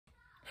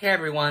Hey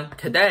everyone,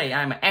 today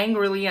I'm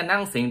angrily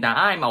announcing that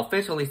I'm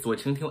officially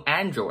switching to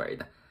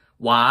Android.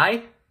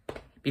 Why?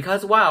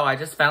 Because wow, I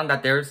just found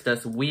that there's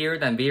this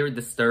weird and very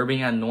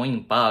disturbing and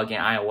annoying bug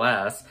in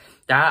iOS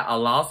that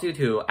allows you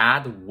to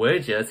add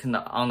widgets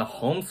on the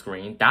home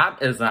screen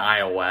that isn't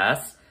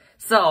iOS.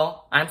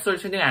 So, I'm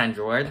switching to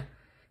Android.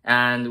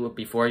 And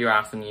before you're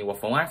asking me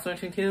what phone I'm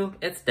switching to,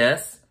 it's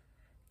this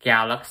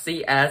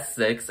Galaxy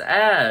S6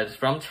 Edge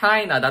from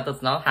China that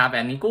does not have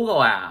any Google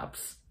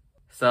apps.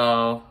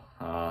 So,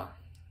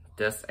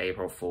 this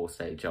April Fool's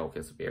Day joke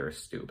is very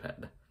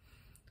stupid.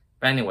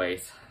 But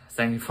anyways,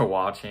 thank you for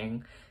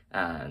watching,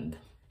 and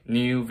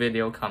new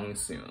video coming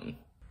soon.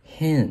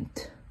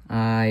 Hint,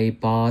 I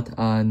bought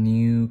a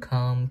new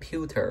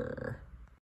computer.